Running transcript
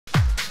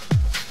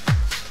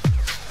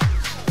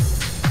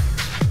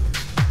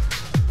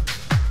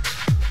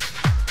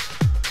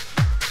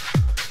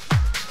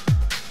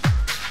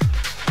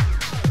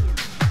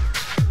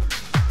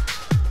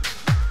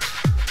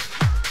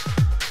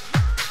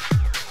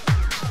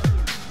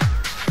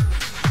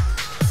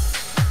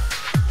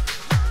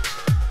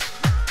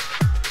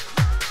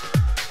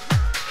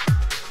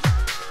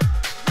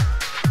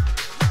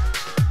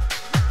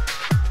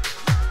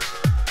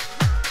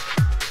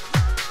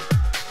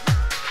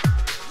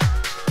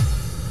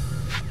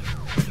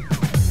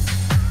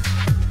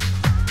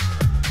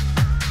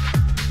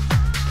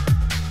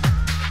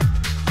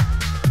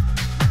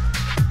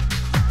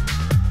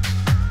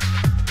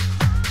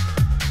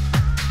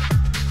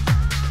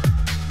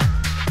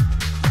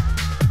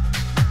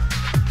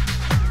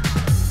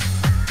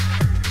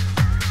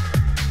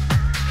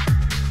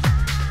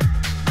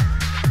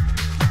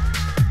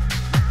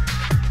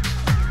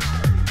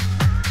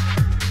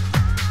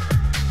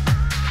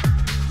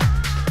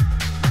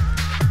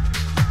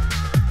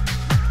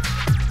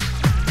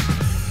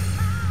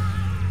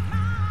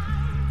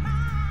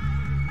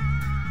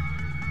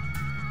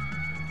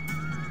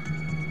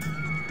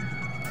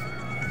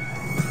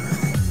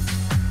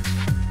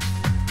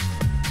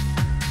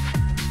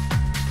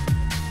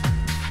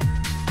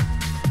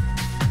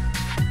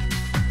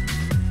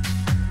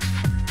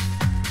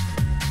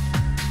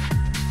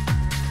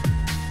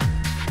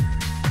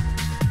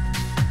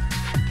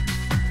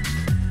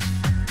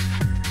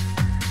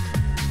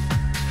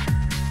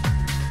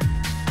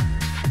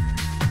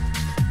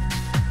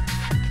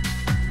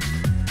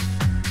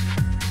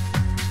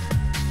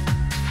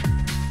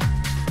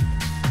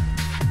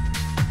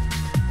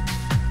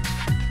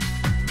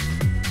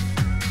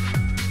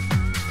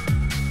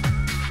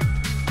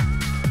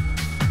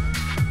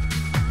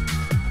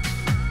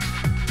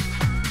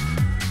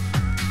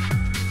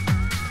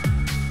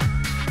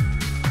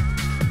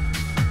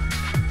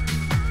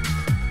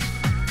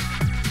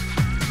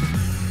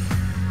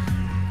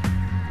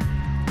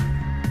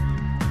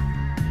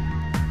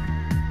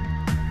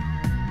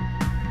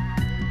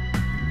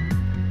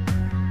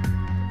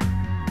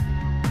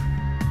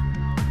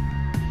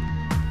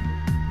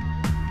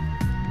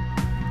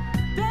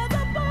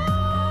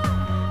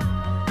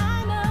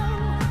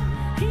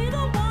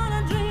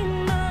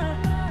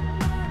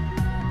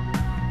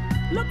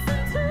looks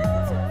into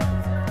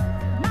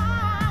my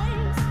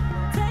eyes,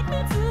 take me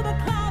to the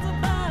clouds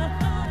above.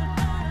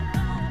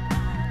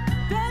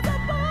 There's a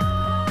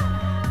boy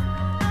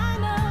I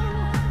know,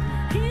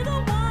 he's the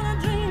one I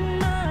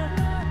dream of.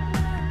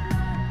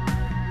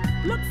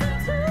 Looks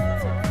into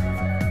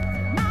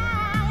my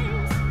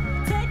eyes,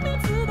 take me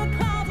to the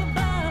clouds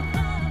above.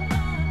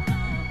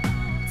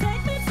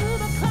 Take me to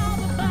the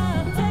clouds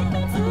above. Take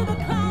me to the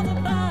clouds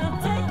above.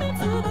 Take me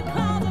to the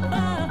clouds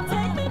above.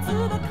 Take me to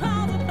the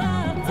clouds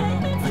above.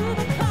 Take me to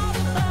the clouds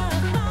above.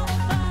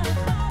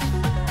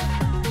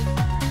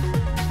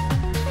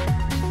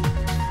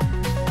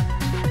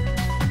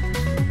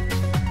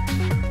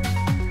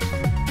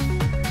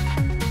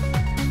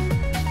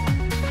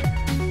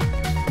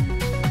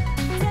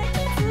 Take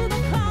me to the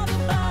clouds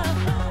above. Take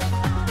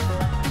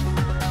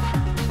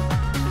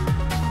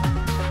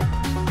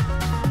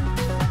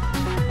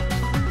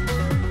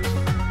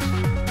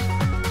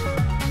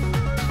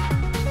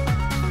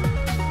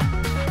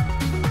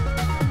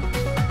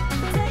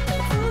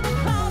me to the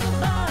clouds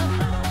above.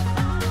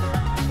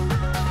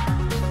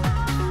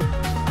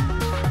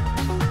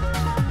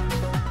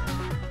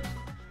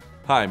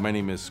 Hi, my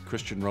name is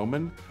Christian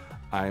Roman.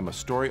 I am a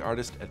story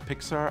artist at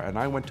Pixar, and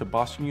I went to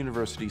Boston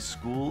University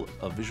School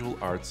of Visual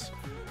Arts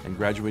and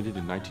graduated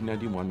in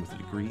 1991 with a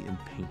degree in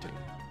painting.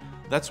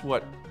 That's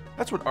what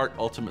art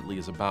ultimately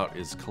is about,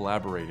 is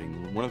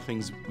collaborating. One of the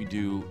things we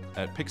do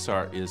at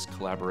Pixar is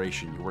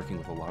collaboration. You're working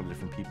with a lot of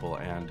different people,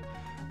 and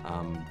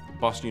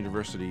Boston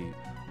University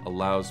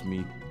allowed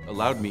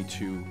me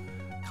to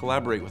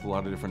collaborate with a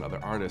lot of different other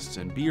artists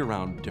and be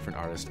around different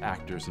artists,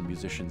 actors, and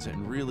musicians,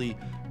 and really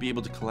be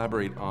able to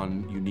collaborate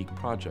on unique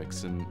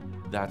projects, and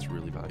that's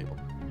really valuable.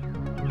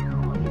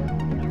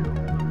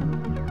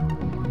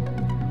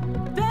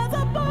 There's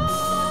a boy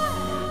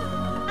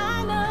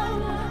I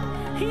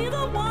know, he's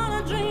the one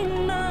I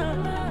dream of.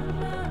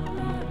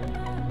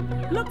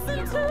 Looks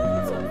into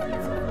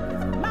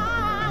my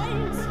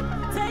eyes,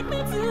 take me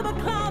to the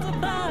clouds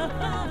above.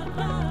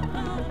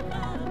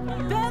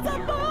 There's a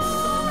boy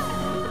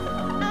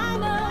I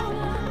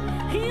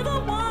know, he's the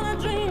one I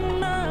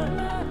dream of.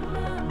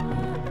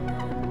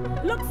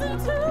 Looks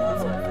into